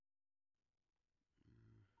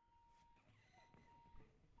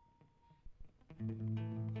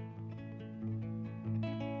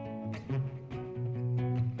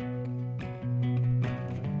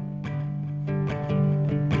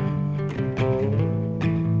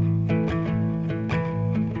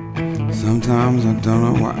Sometimes I don't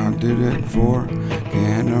know what I did it for.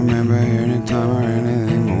 Can't remember any time or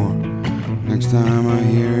anything more. Next time I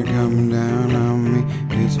hear it coming down on me,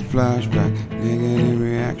 it's a flashback, negative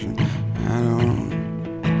reaction. I don't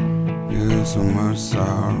feel so much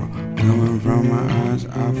sorrow coming from my eyes.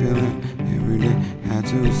 I feel it every day, had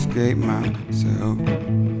to escape myself.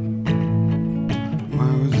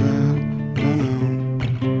 Why was that? Don't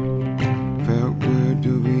know. Felt good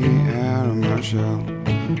to be out of my shell.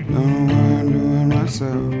 Don't know what I'm doing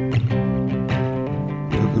myself.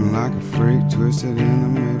 Looking like a freak, twisted in the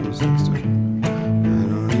middle, sister. I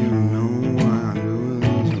don't even know why I'm doing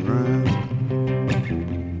these rhymes,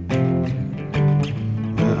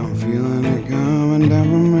 but I'm feeling it coming down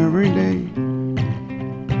from every day.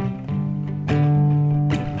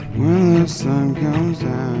 When the sun comes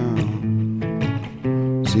down,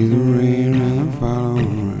 see the rain and the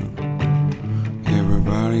following round.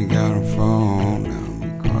 Everybody gotta fall down.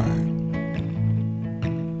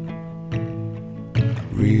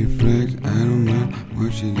 Reflect, I don't mind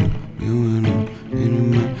what you do. You and I'm in your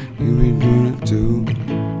mind, you be doing it too.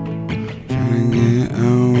 Trying to get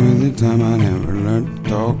on with the time I never learned to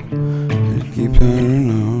talk. Just keep turning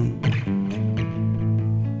on.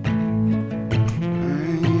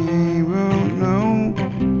 I won't know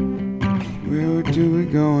where to be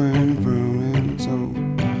going from, and so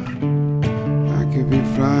I could be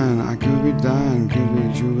flying, I could be dying, could be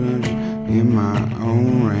true in my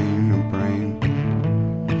own rain and brain.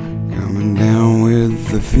 Coming down with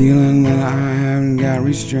the feeling that I haven't got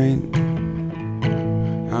restraint.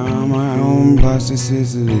 I'm my own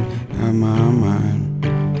plasticity of my mind,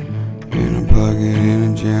 and I plug it in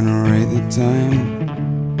and generate the time.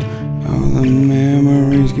 All the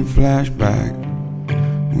memories get flashback,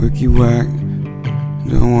 wiki whack.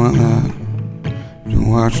 Don't want that. Don't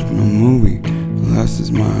watch no movie, the less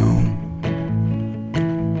is my own.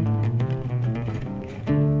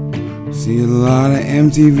 See a lot of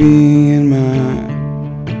MTV in my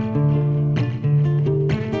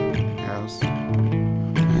house,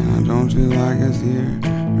 and I don't feel like it's here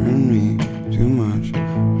hurting me too much.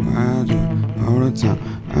 Why I do it all the time.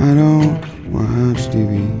 I don't watch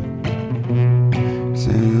TV.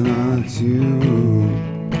 Saying all it's you.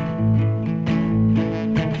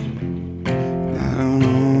 I don't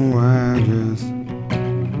know why I just,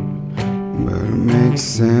 but it makes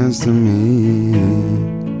sense to me.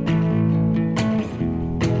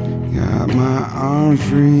 Got my arms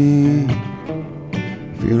free,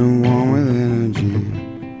 feeling warm with energy.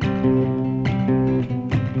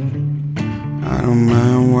 I don't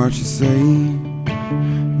mind what you say,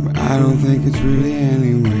 but I don't think it's really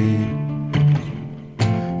anyway.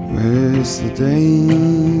 But it's today,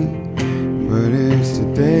 but it's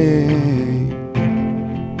today.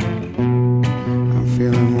 I'm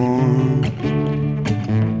feeling warm,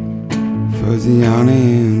 fuzzy on the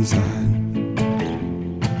inside.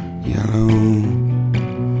 Yellow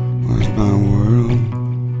was my world.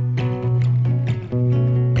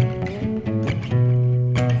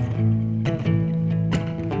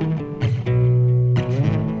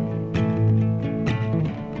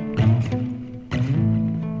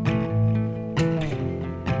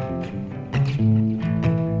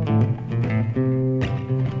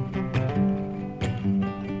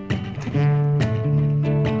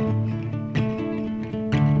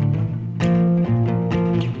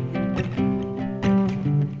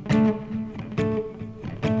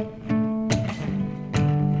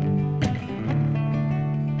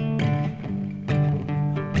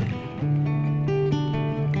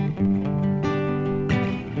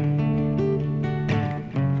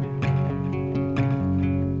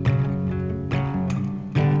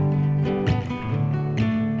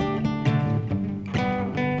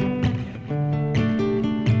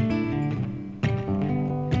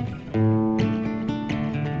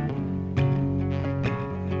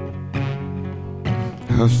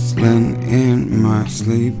 Hustling in my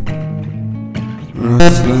sleep,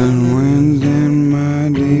 rustling winds in my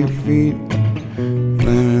defeat.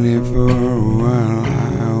 Planning it for a while, I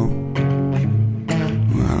hope.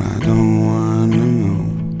 Well, I don't want to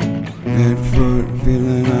move. That foot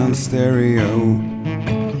feeling on stereo.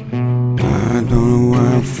 I don't know why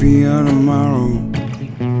I feel tomorrow.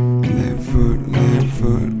 That foot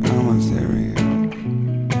on stereo.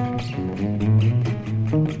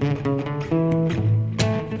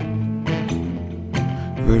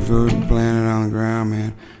 Foot planted on the ground,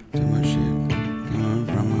 man. Too much shit coming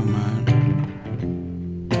from my mind.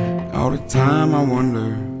 All the time I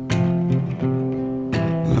wonder,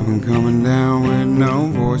 loving coming down with no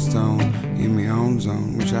voice tone, in my own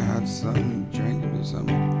zone. Wish I had something to drink or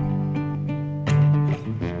something.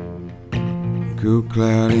 Cool,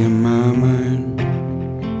 cloudy in my mind.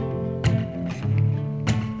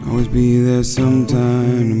 Always be there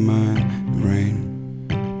sometime to mind the rain.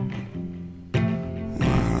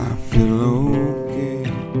 While I feel okay.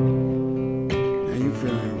 How you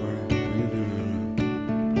feeling, everybody? How you feeling?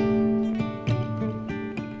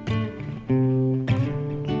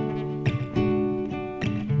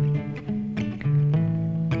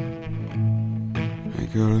 Hey,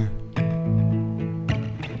 Curly.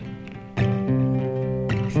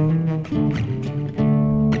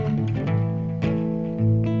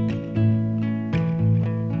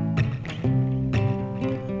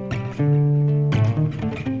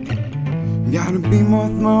 Gotta be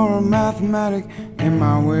more mathematic in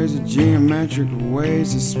my ways of geometric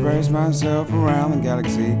ways to express myself around the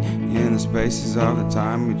galaxy in the spaces of the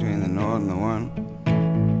time between the north and the one.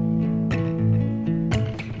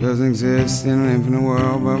 Doesn't exist in an infinite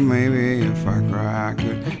world, but maybe if I cry I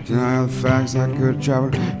could deny all the facts. I could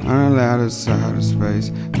travel on a ladder side of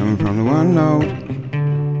space, coming from the one note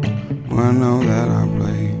that I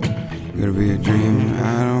play. Could be a dream,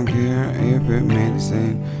 I don't care if it made the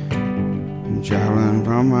same. I'm traveling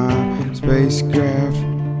from my spacecraft.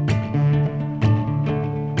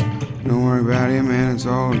 Don't worry about it, man, it's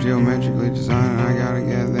all geometrically designed. I gotta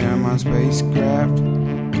get there in my spacecraft.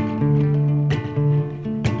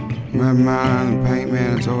 My mind, the paint,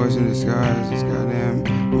 man, it's always in disguise. It's goddamn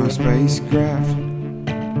my spacecraft.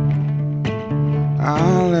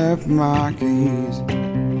 I left my keys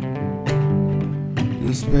in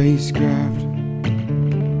the spacecraft.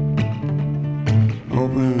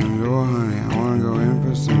 Open the door, honey, I wanna go in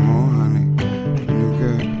for some more, honey. You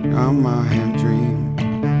good on my hemp dream.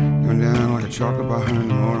 Going down like a chocolate bar in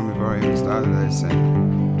the morning before I even started that sing.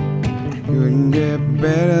 Couldn't get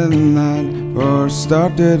better than that for a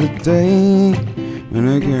start to the day. When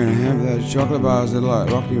I can't have that chocolate bars that like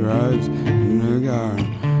rocky roads in New Garden,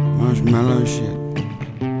 marshmallow shit,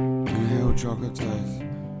 and hell chocolate taste.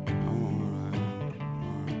 I want one of them.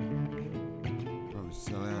 Probably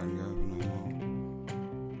sell out and go.